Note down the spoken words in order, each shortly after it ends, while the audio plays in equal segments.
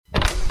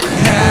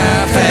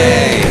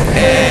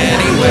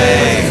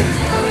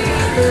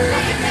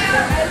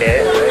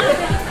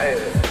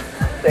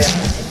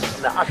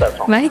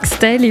Mike's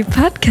Daily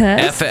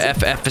Podcast.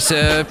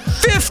 Episode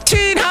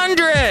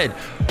 1500!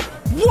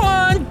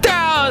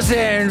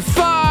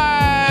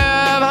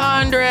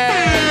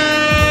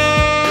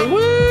 1,500!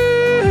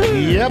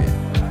 Woo! Yep.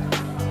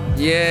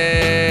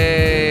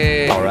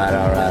 Yay! All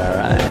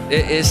right.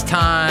 It is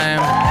time.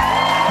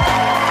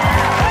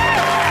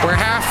 We're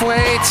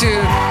halfway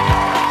to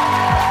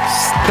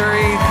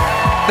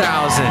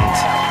 3,000.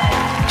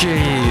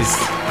 Jeez.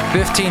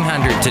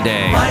 1,500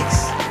 today.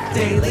 Mike's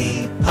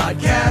Daily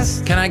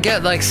Podcast. Can I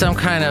get like some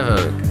kind of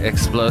a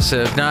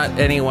explosive? Not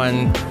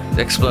anyone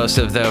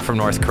explosive though from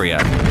North Korea.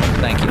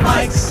 Thank you.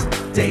 Mike's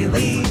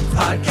Daily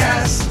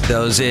Podcast.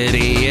 Those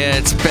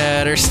idiots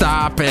better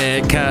stop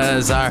it,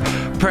 cause our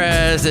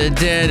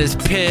president is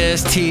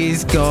pissed.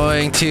 He's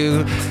going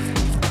to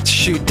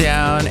shoot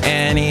down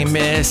any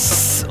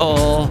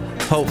missile.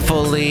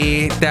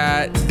 Hopefully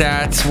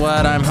that's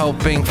what I'm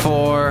hoping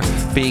for,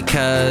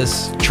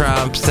 because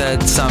Trump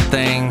said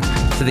something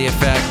to the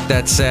effect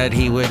that said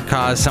he would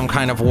cause some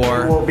kind of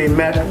war. Will be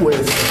met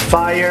with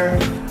fire.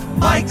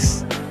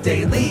 Mike's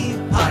Daily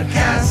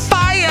Podcast.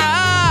 Fire!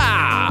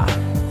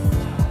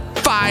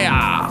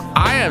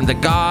 I am the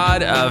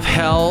god of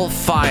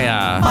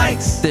hellfire.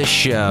 Mike's This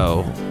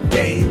show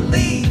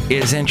Daily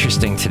is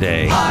interesting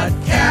today.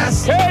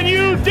 Podcast. Can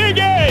you dig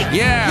it?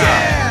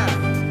 Yeah!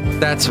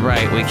 That's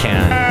right, we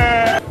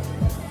can.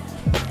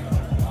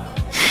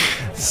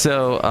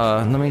 So,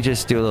 let me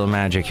just do a little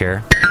magic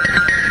here.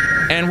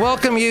 And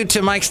welcome you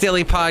to Mike's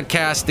Daily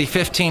Podcast, the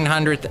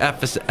 1,500th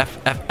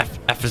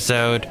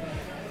episode.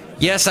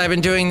 Yes, I've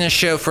been doing this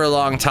show for a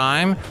long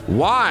time.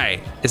 Why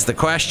is the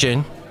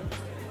question.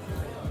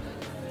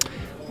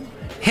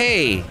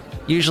 Hey,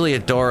 usually a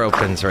door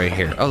opens right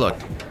here. Oh, look.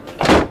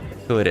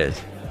 Who it is.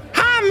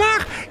 Hi,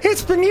 Mark.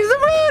 It's Benita the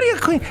Rodeo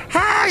Queen.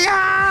 How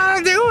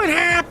y'all doing?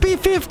 Happy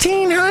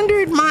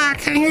 1,500,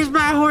 Mark. And here's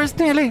my horse,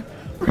 Nelly.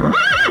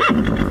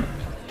 And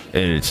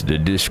it's the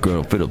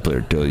disgruntled fiddle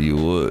player, tell you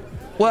what.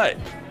 What?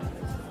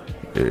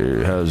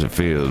 How's it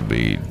feel to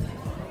be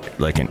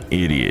like an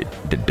idiot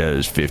that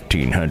does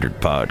 1,500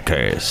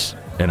 podcasts?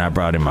 And I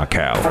brought in my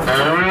cow.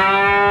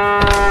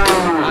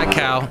 Hi,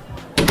 cow.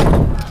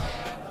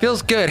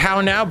 Feels good.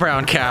 How now,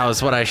 brown cow,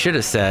 is what I should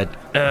have said.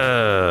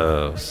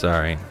 Oh,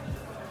 sorry.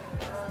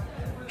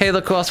 Hey,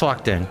 look who else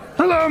walked in.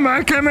 Hello,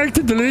 Mike. I make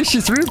the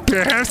delicious root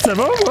beer. Have some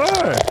more.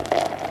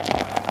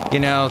 You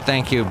know,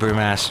 thank you,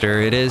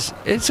 Brewmaster.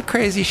 It's a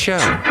crazy show.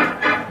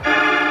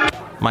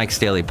 Mike's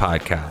Daily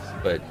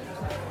Podcast. But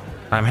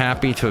I'm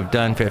happy to have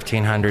done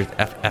 1,500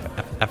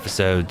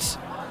 episodes.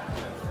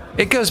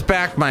 It goes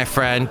back, my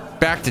friend,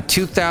 back to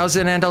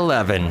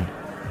 2011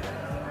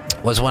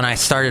 was when I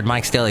started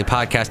Mike's Daily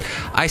Podcast.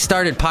 I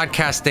started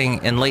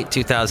podcasting in late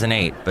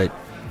 2008, but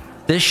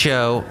this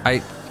show,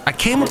 I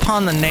came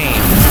upon the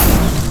name.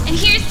 And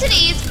here's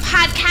today's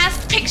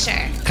podcast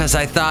picture. Because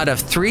I thought of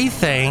three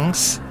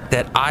things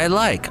that I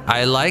like.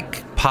 I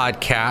like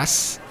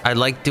podcasts. I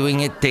like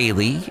doing it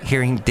daily,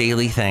 hearing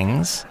daily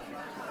things.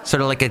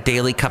 Sort of like a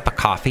daily cup of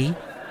coffee,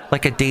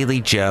 like a daily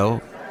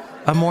Joe,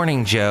 a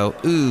morning Joe.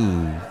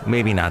 Ooh,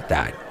 maybe not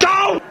that.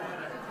 Go!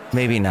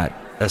 Maybe not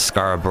a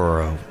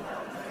Scarborough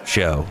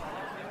show.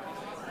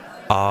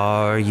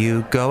 Are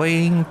you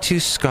going to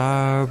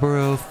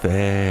Scarborough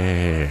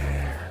Fair?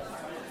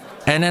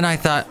 And then I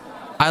thought,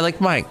 I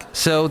like Mike.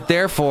 So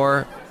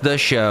therefore, the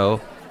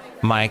show,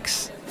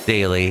 Mike's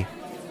Daily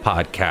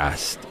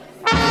Podcast.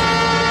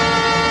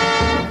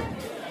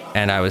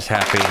 And I was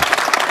happy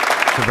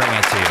to bring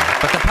it to you.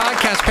 But the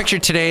podcast picture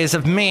today is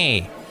of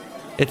me.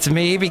 It's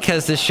me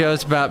because this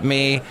show's about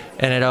me,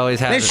 and it always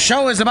has. This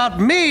show is about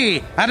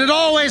me, and it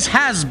always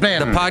has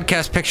been. The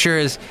podcast picture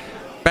is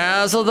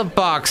Basil the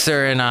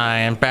boxer and I,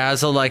 and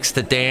Basil likes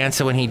to dance,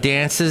 and when he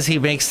dances, he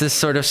makes this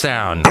sort of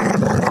sound.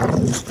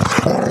 This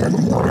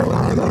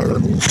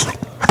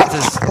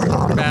is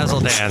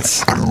Basil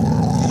dance.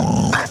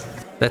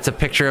 That's a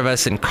picture of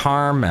us in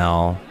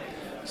Carmel.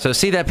 So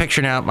see that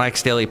picture now at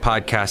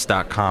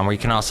mikesdailypodcast.com, where you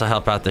can also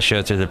help out the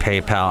show through the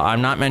PayPal.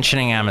 I'm not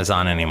mentioning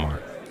Amazon anymore.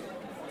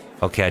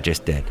 Okay, I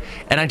just did.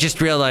 And I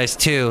just realized,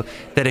 too,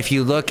 that if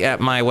you look at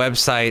my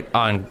website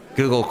on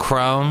Google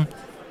Chrome,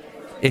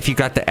 if you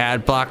got the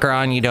ad blocker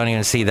on, you don't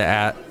even see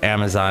the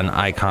Amazon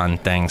icon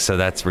thing, so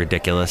that's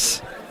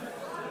ridiculous.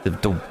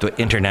 The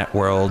internet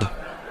world,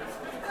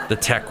 the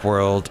tech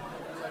world.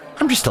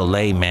 I'm just a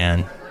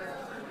layman.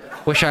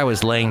 Wish I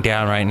was laying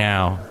down right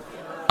now.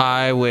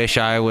 I wish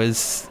I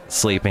was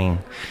sleeping,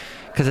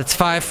 because it's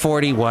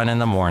 5:41 in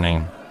the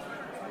morning,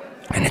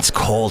 and it's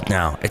cold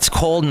now. It's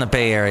cold in the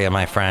Bay Area,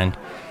 my friend.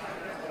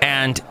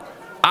 And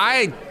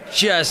I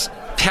just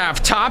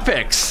have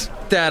topics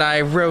that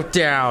I wrote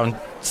down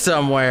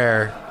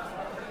somewhere.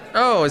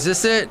 Oh, is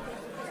this it?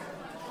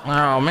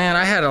 Oh, man,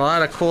 I had a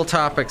lot of cool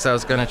topics I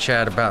was going to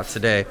chat about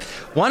today.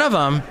 One of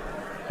them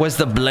was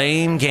the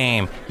blame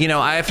game. You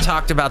know, I've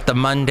talked about the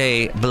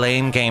Monday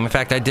blame game. In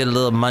fact, I did a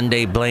little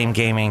Monday blame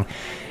gaming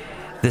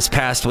this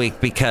past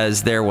week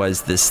because there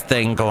was this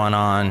thing going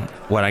on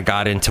when I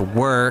got into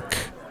work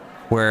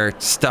where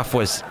stuff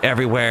was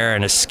everywhere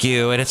and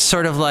askew. And it's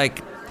sort of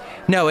like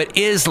No, it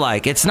is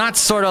like. It's not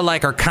sort of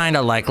like or kind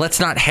of like. Let's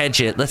not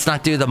hedge it. Let's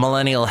not do the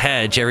millennial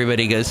hedge.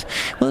 Everybody goes,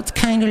 well, it's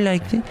kind of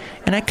like,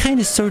 and I kind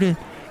of sort of,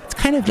 it's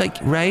kind of like,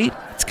 right?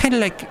 It's kind of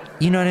like,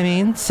 you know what I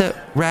mean? So,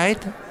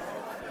 right?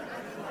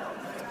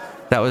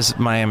 That was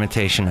my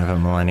imitation of a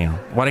millennial.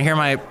 Want to hear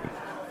I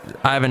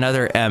have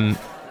another M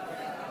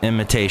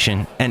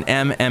imitation. An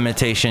M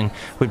imitation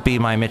would be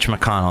my Mitch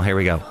McConnell. Here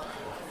we go.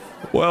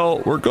 Well,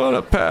 we're going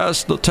to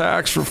pass the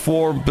tax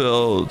reform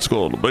bill. It's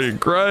going to be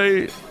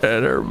great,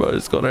 and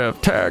everybody's going to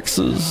have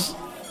taxes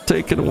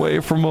taken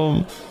away from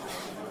them,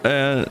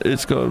 and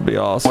it's going to be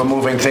awesome. We're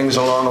moving things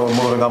along, and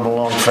we're moving them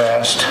along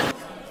fast.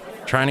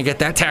 Trying to get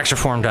that tax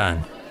reform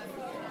done.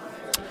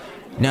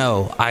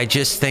 No, I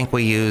just think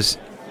we use...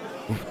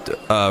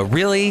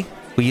 we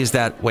use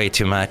that way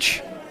too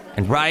much.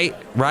 And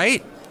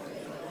right?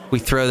 We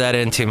throw that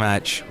in too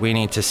much. We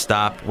need to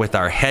stop with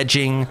our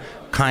hedging.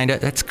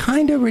 That's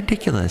kind of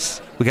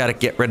ridiculous. We got to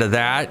get rid of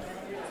that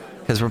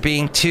because we're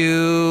being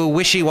too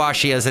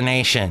wishy-washy as a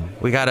nation.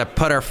 We got to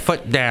put our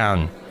foot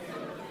down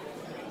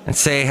and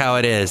say how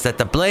it is. That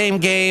the blame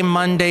game,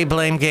 Monday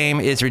blame game,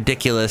 is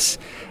ridiculous.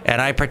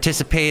 And I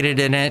participated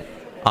in it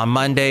on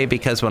Monday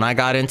because when I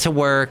got into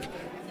work,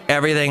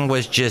 everything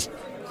was just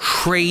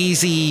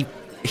crazy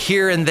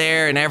here and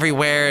there and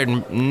everywhere,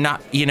 and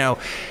not,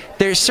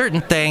 there's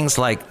certain things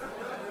like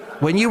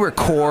when you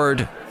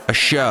record a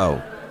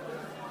show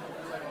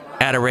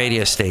at a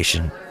radio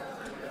station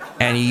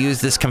and you use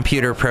this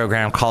computer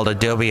program called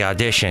Adobe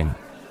Audition.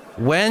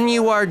 When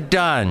you are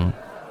done,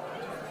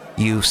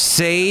 you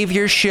save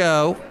your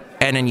show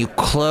and then you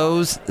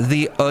close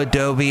the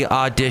Adobe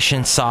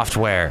Audition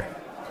software.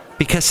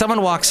 Because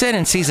someone walks in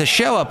and sees a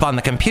show up on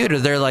the computer,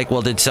 they're like,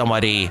 well, did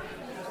somebody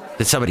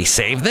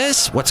save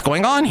this? What's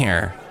going on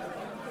here?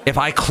 If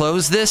I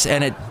close this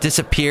and it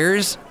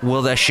disappears,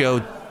 will the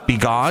show be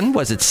gone?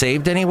 Was it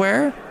saved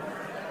anywhere?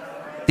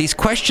 These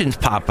questions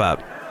pop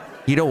up.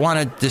 You don't want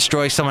to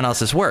destroy someone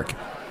else's work.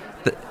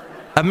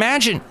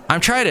 Imagine,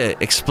 I'm trying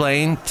to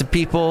explain to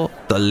people,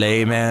 the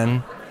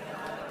layman,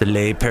 the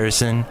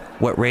layperson,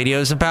 what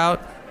radio's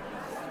about.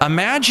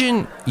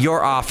 Imagine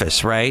your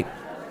office, right?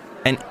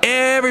 And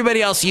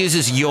everybody else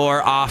uses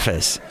your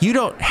office. You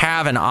don't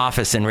have an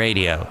office in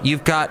radio.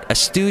 You've got a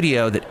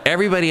studio that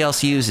everybody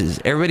else uses.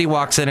 Everybody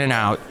walks in and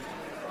out.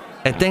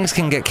 And things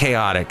can get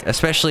chaotic,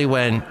 especially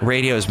when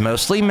radio is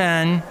mostly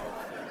men.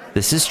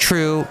 This is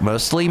true,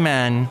 mostly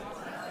men.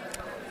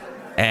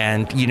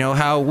 And you know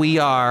how we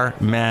are,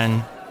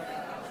 men.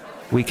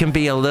 We can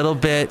be a little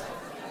bit...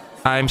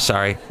 I'm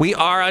sorry. We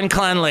are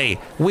uncleanly.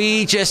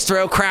 We just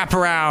throw crap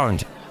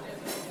around.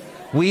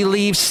 We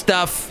leave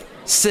stuff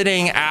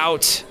sitting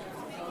out.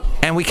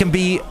 And we can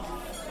be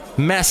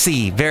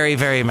messy. Very,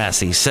 very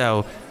messy.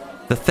 So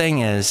the thing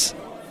is,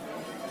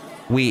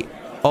 we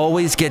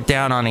always get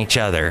down on each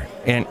other.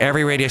 In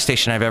every radio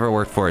station I've ever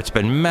worked for, it's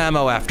been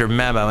memo after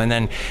memo. And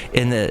then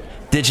in the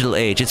digital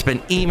age, it's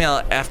been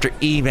email after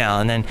email.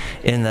 And then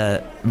in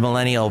the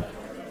millennial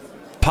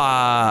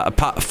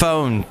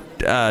phone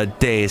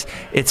days,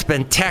 it's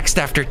been text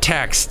after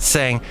text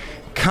saying,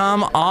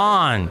 come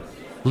on,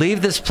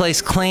 leave this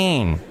place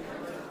clean.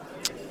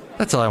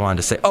 That's all I wanted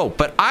to say. Oh,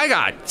 but I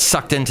got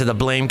sucked into the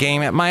blame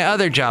game at my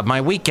other job, my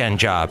weekend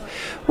job,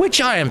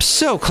 which I am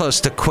so close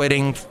to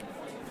quitting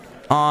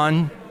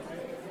on,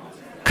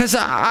 because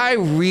I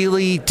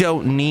really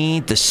don't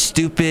need the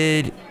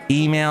stupid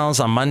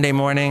emails on Monday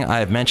morning. I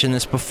have mentioned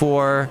this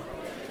before.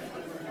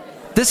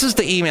 This is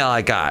the email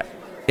I got.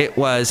 It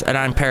was, and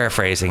I'm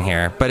paraphrasing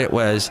here, but it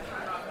was,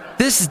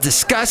 this is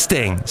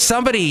disgusting.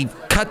 Somebody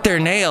cut their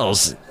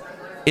nails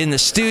in the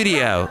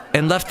studio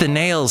and left the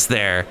nails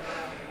there.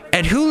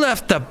 And who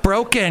left the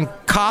broken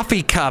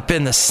coffee cup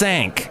in the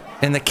sink,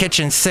 in the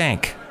kitchen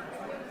sink?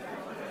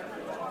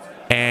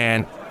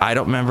 And I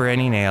don't remember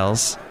any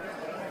nails.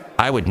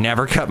 I would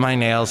never cut my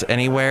nails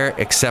anywhere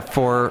except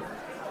for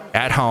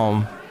at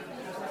home,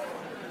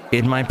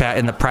 in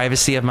the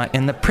privacy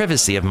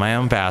of my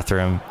own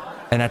bathroom.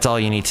 And that's all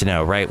you need to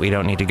know, right? We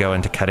don't need to go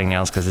into cutting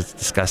nails because it's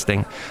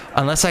disgusting.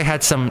 Unless I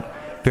had some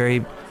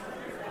very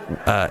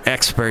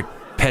expert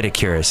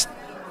pedicurist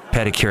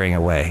pedicuring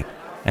away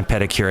and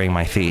pedicuring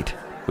my feet,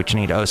 which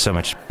need oh so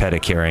much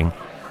pedicuring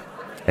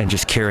and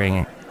just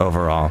curing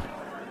overall.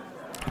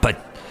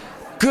 But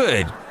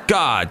good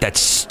God, that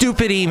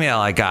stupid email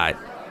I got.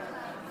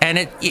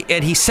 And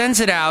he sends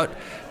it out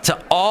to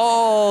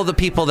all the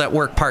people that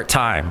work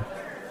part-time.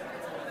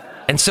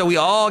 And so we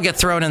all get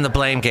thrown in the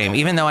blame game,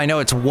 even though I know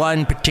it's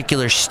one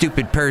particular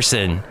stupid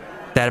person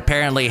that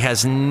apparently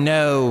has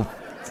no...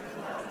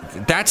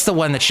 That's the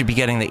one that should be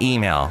getting the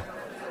email.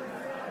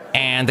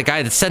 And the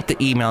guy that sent the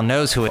email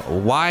knows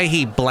why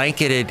he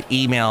blanketed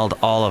emailed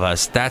all of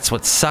us. That's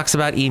what sucks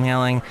about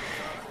emailing.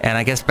 And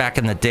I guess back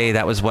in the day,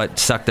 that was what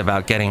sucked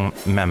about getting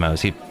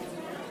memos. He'd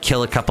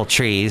kill a couple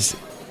trees,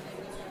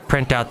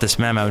 print out this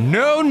memo,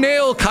 no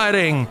nail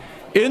cutting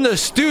in the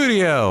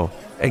studio,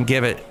 and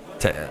give it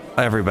to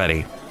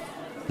everybody.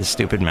 The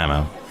stupid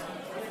memo.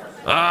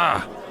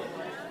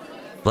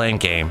 Blame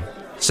game.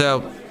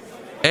 So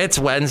It's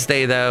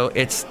Wednesday, though.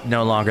 It's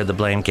no longer the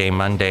Blame Game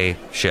Monday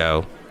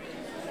show.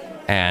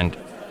 And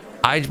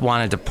I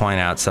wanted to point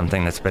out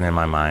something that's been in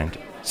my mind.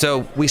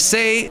 So we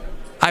say,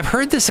 I've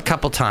heard this a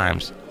couple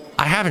times.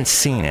 I haven't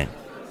seen it.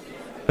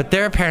 But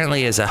there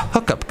apparently is a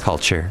hookup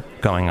culture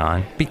going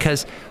on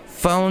because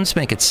phones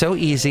make it so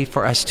easy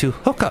for us to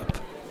hook up.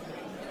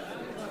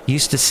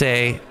 Used to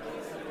say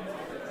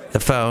the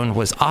phone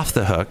was off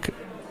the hook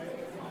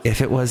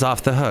if it was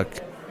off the hook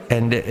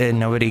and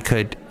nobody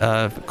could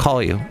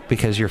call you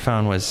because your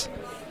phone was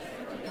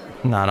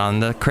not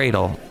on the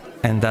cradle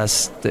and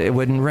thus it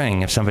wouldn't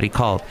ring if somebody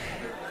called.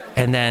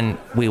 And then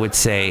we would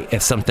say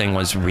if something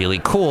was really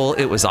cool,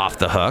 it was off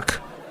the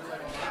hook.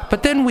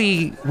 But then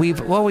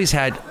we've always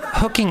had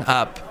hooking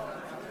up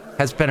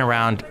has been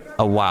around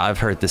a while. I've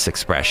heard this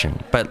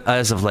expression, but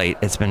as of late,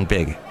 it's been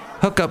big.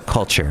 Hookup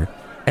culture.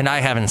 And I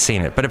haven't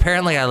seen it, but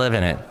apparently I live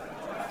in it.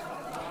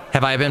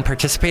 Have I been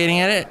participating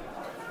in it?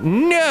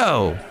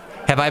 No.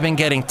 Have I been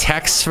getting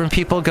texts from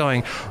people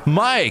going,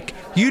 Mike,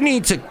 you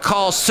need to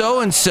call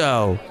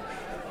so-and-so.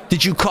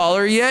 Did you call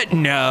her yet?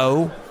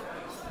 No.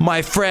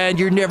 My friend,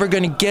 you're never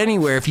going to get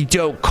anywhere if you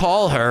don't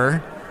call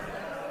her.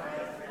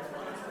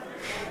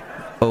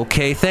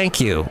 Okay, thank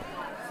you.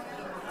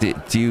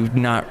 Do you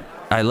not...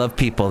 I love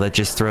people that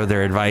just throw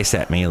their advice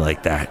at me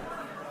like that.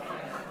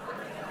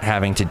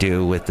 Having to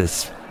do with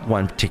this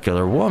one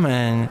particular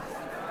woman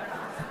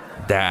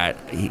that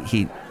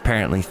he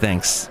apparently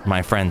thinks,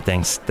 my friend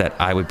thinks that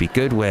I would be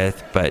good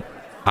with, but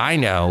I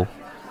know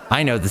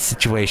the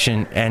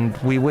situation and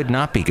we would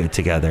not be good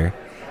together.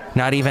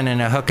 Not even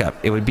in a hookup.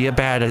 It would be a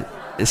bad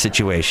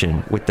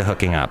situation with the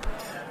hooking up.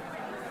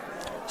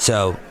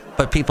 So,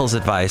 but people's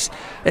advice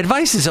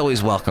is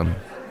always welcome,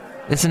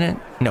 isn't it?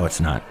 No,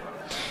 it's not.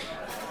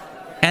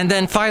 And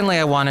then finally,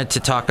 I wanted to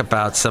talk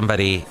about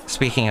somebody,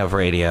 speaking of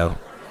radio,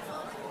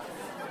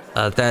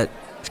 that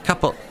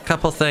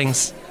couple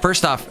things.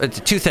 First off,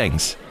 two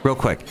things, real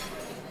quick.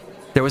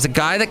 There was a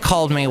guy that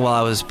called me while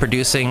I was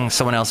producing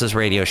someone else's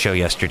radio show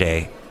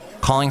yesterday,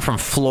 calling from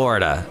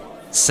Florida,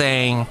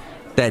 saying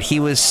that he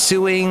was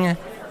suing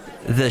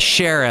the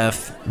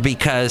sheriff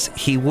because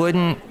he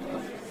wouldn't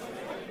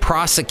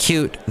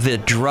prosecute the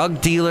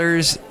drug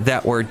dealers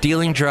that were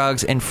dealing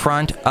drugs in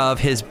front of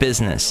his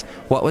business.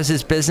 What was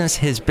his business?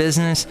 His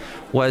business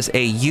was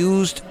a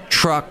used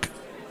truck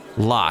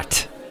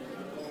lot.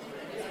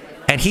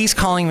 And he's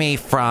calling me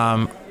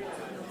from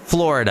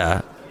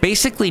Florida,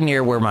 basically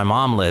near where my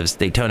mom lives,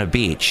 Daytona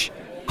Beach,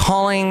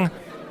 calling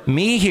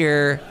me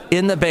here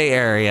in the Bay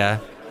Area,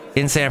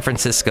 in San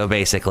Francisco,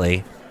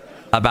 basically,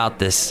 about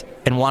this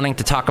and wanting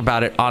to talk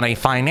about it on a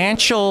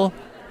financial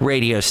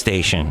radio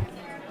station.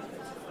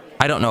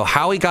 I don't know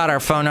how he got our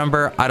phone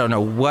number. I don't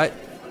know what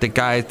the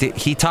guy did.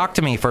 He talked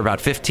to me for about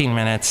 15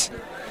 minutes,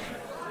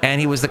 and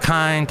he was the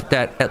kind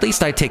that at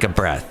least I take a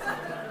breath.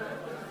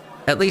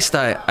 At least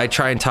I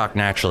try and talk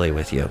naturally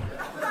with you.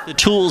 The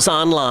tools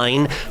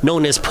online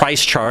known as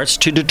price charts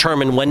to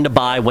determine when to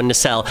buy, when to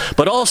sell,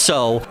 but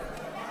also,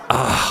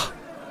 I'm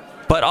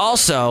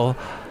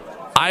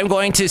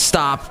going to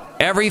stop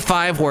every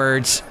 5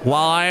 words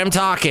while I am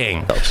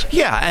talking.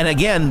 Yeah, and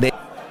again,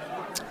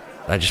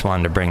 I just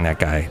wanted to bring that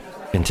guy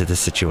into the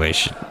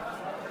situation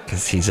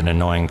because he's an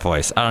annoying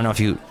voice. I don't know if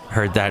you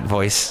heard that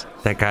voice.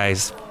 That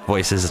guy's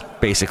voice is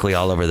basically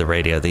all over the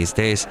radio these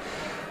days.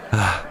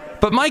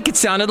 But Mike, it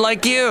sounded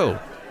like you.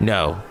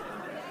 No.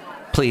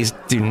 Please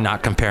do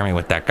not compare me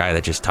with that guy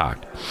that just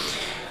talked.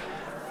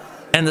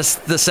 And the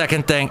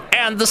second thing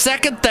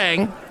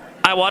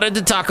I wanted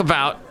to talk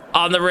about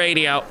on the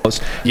radio.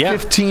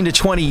 15 to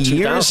 20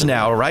 years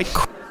now, right?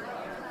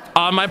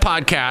 On my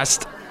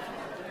podcast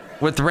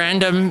with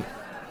random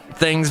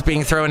things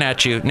being thrown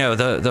at you. No,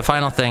 the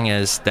final thing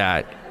is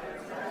that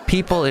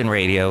people in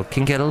radio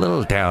can get a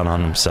little down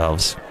on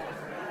themselves.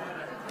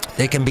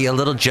 They can be a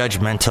little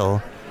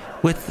judgmental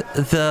with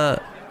the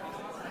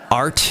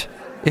art,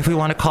 if we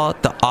want to call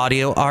it, the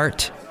audio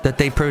art that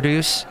they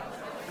produce.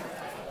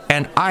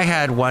 And I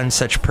had one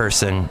such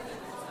person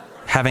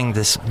having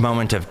this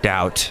moment of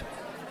doubt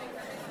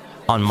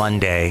on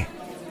Monday,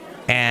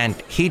 and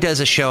he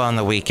does a show on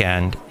the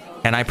weekend,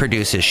 and I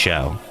produce his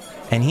show.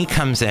 And he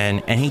comes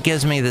in and he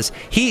gives me this.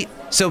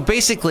 So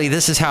basically,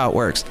 this is how it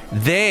works.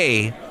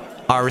 They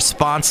are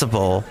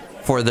responsible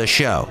for the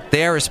show.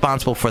 They are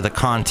responsible for the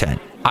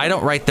content. I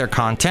don't write their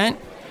content.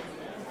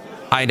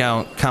 I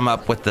don't come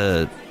up with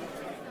the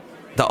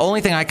only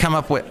thing I come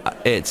up with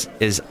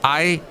is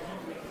I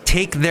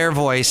take their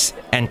voice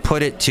and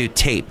put it to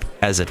tape,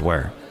 as it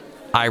were.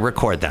 I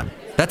record them.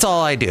 That's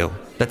all I do.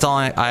 That's all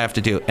I have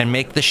to do, and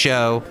make the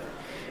show.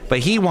 But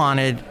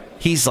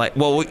he's like,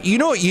 well, you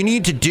know what you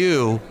need to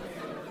do?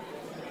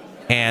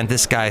 And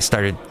this guy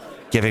started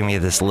giving me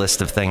this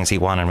list of things he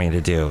wanted me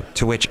to do,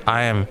 to which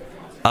I am,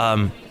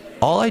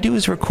 all I do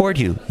is record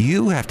you.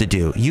 You have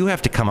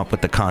to come up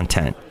with the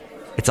content.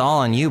 It's all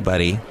on you,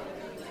 buddy.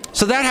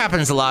 So that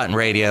happens a lot in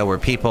radio where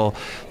people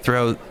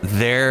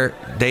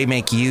they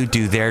make you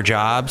do their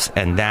jobs,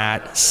 and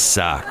that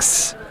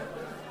sucks.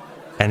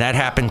 And that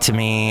happened to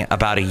me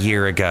about a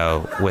year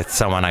ago with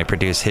someone I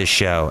produced his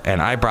show.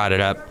 And I brought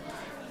it up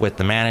with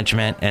the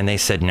management, and they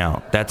said,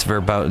 no, that's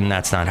verboten.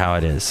 That's not how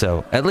it is.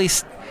 So at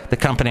least the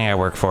company I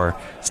work for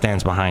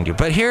stands behind you.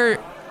 But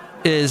here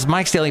is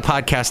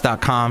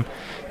Mike'sDailyPodcast.com.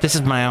 This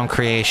is my own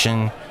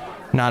creation,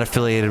 not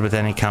affiliated with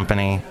any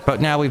company. But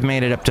now we've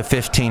made it up to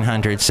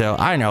 1,500. So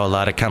I know a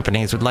lot of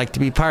companies would like to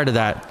be part of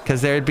that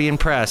because they'd be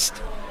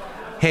impressed.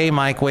 Hey,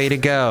 Mike, way to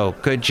go.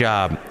 Good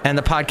job. And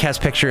the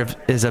podcast picture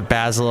is of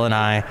Basil and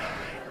I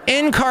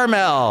in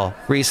Carmel.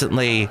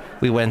 Recently,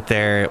 we went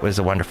there. It was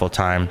a wonderful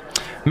time.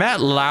 Matt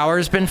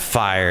Lauer's been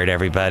fired,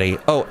 everybody.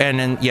 Oh, and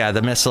then, yeah,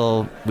 the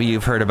missile,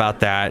 you've heard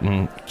about that.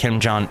 And Kim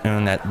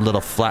Jong-un, that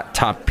little flat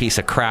top piece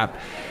of crap,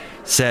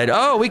 said,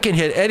 oh, we can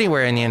hit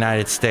anywhere in the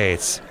United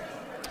States.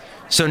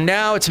 So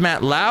now it's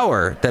Matt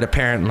Lauer that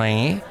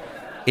apparently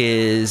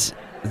is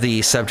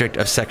the subject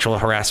of sexual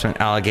harassment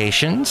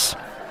allegations.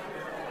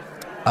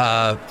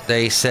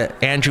 They said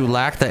Andrew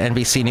Lack, the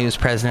NBC News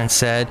president,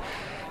 said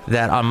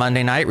that on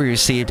Monday night we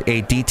received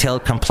a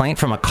detailed complaint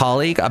from a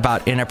colleague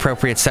about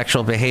inappropriate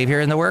sexual behavior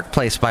in the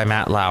workplace by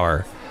Matt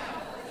Lauer.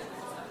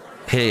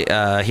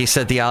 He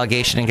said the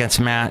allegation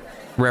against Matt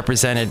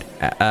represented,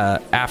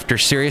 after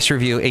serious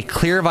review, a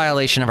clear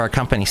violation of our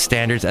company's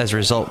standards. As a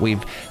result,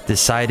 we've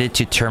decided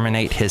to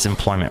terminate his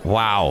employment.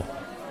 Wow.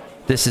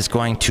 This is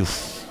going to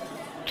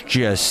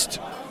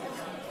just...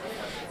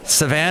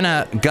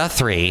 Savannah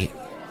Guthrie,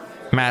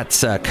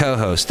 Matt's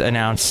co-host,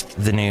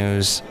 announced the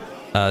news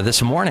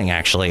this morning,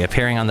 actually,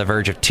 appearing on the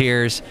verge of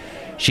tears.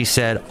 She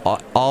said,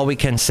 all we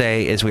can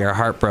say is we are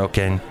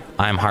heartbroken.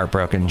 I'm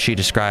heartbroken. She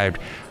described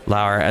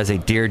Lauer as a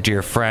dear,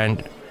 dear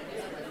friend.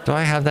 Do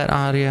I have that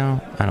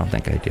audio? I don't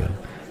think I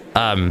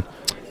do.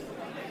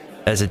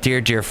 As a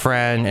dear, dear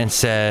friend, and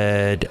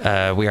said,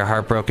 we are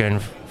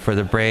heartbroken for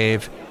the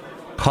brave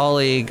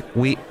colleague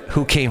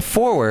who came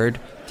forward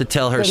to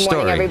tell her story. Good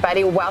morning,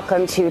 everybody.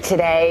 Welcome to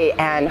Today.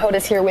 And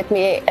Hoda's here with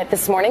me at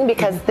this morning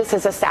because this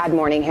is a sad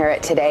morning here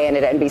at Today and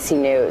at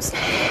NBC News.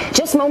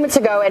 Just moments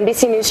ago,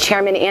 NBC News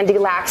Chairman Andy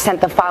Lack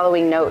sent the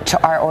following note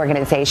to our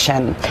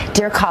organization.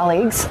 Dear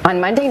colleagues, on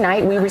Monday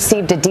night, we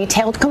received a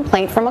detailed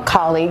complaint from a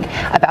colleague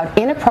about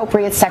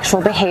inappropriate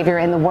sexual behavior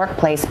in the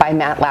workplace by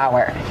Matt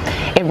Lauer.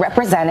 It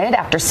represented,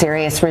 after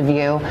serious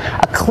review,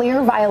 a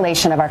clear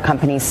violation of our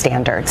company's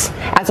standards.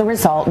 As a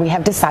result, we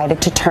have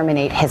decided to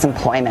terminate his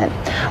employment.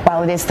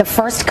 While it is the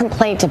first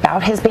complaint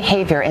about his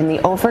behavior in the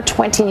over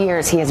 20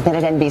 years he has been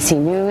at NBC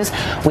News,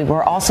 we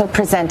were also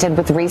presented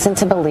with reason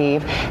to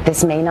believe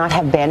this may not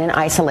have been an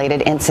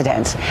isolated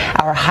incident.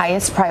 Our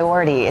highest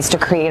priority is to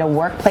create a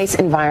workplace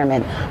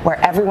environment where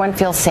everyone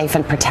feels safe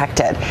and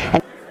protected.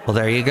 Well,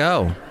 there you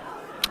go.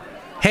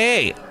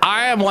 Hey,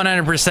 I am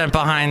 100%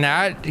 behind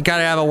that. You got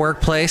to have a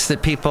workplace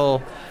that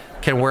people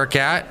can work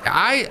at.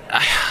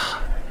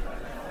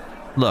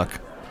 Look,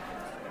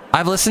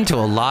 I've listened to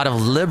a lot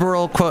of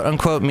liberal,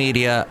 quote-unquote,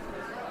 media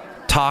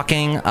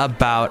talking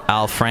about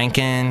Al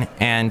Franken,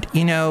 and,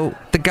 you know,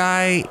 the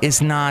guy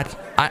is not...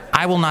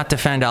 I will not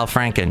defend Al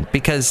Franken,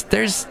 because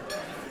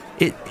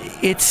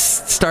it's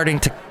starting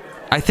to...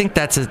 I think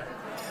that's a...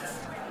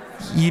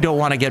 You don't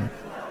want to get...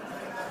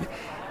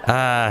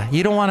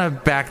 you don't want to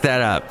back that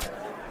up,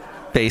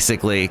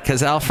 basically,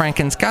 because Al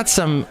Franken's got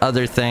some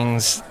other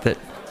things that...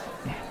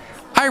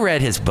 I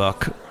read his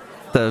book,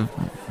 the...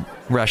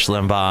 Rush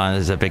Limbaugh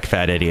is a big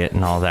fat idiot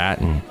and all that,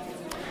 and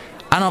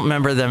I don't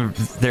remember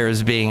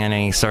there's being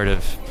any sort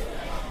of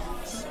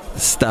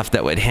stuff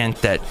that would hint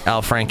that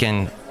Al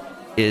Franken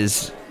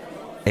is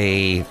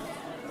a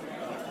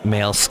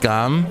male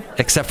scum,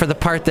 except for the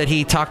part that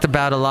he talked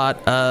about a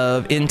lot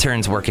of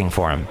interns working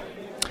for him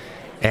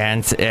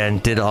and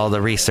did all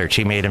the research.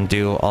 He made him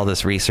do all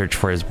this research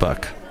for his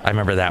book. I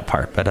remember that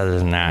part, but other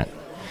than that.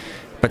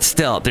 But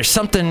still, there's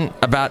something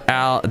about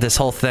Al, this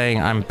whole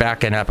thing, I'm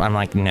backing up. I'm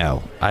like,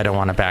 no, I don't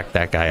want to back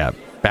that guy up.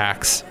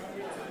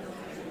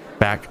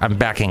 I'm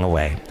backing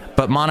away.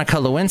 But Monica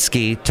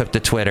Lewinsky took to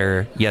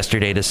Twitter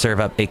yesterday to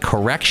serve up a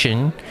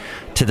correction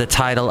to the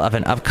title of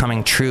an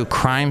upcoming true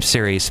crime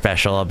series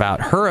special about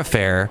her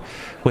affair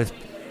with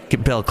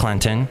Bill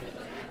Clinton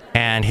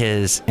and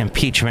his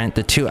impeachment.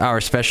 The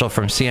 2-hour special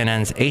from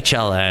CNN's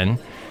HLN,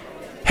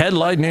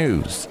 Headline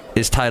News,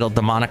 is titled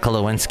The Monica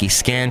Lewinsky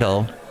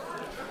Scandal.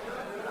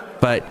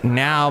 But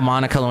now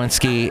Monica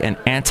Lewinsky, an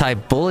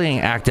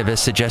anti-bullying activist,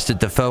 suggested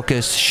the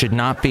focus should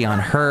not be on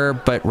her,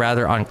 but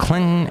rather on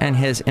Clinton and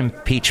his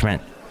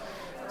impeachment.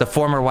 The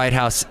former White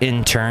House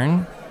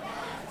intern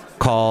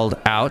called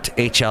out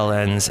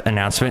HLN's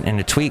announcement in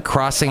a tweet,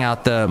 crossing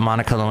out the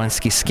Monica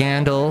Lewinsky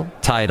scandal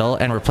title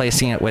and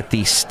replacing it with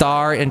the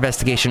Starr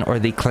investigation or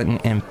the Clinton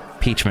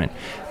impeachment.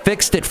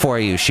 Fixed it for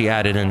you, she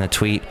added in the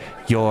tweet.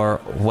 You're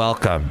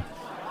welcome.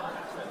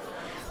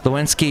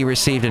 Lewinsky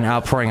received an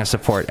outpouring of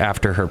support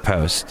after her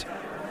post,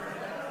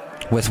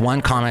 with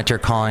one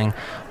commenter calling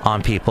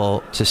on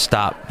people to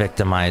stop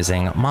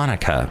victimizing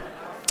Monica.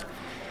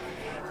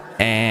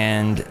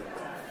 And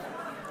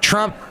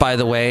Trump, by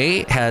the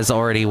way, has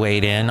already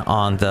weighed in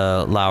on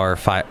the Lauer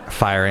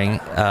firing.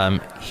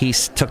 He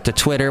took to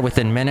Twitter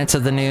within minutes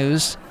of the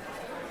news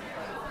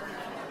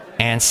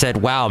and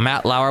said, wow,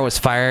 Matt Lauer was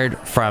fired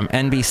from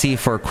NBC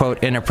for,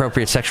 quote,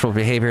 inappropriate sexual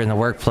behavior in the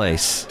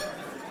workplace.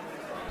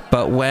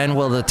 But when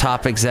will the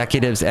top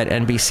executives at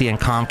NBC and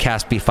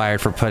Comcast be fired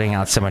for putting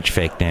out so much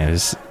fake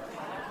news?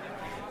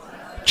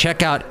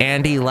 Check out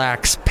Andy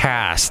Lack's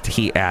past,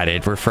 he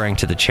added, referring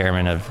to the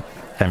chairman of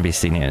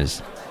NBC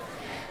News.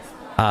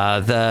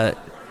 Wow.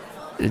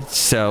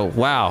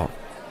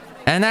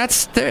 And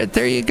that's,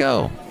 there you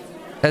go.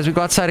 As we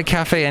go outside a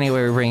cafe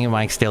anyway, we bring you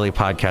Mike's Daily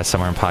Podcast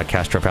somewhere in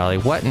Podcastro Valley.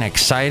 What an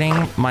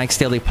exciting Mike's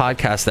Daily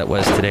Podcast that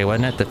was today,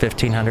 wasn't it? The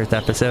 1500th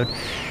episode.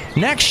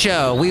 Next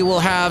show, we will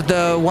have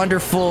the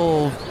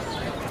wonderful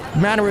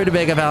Manu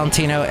Rutabaga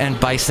Valentino and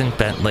Bison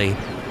Bentley.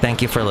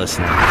 Thank you for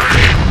listening.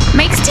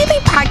 Mike's Daily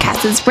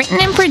Podcast is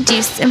written and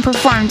produced and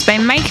performed by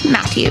Mike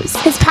Matthews.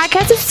 His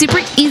podcast is super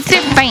easy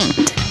to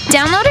find.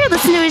 Download or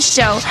listen to his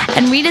show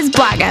and read his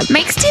blog at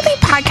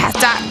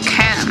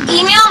mikesdailypodcast.com.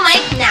 Email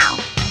Mike now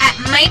at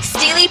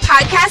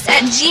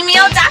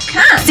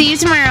mikesdailypodcast@gmail.com. See you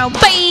tomorrow.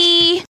 Bye!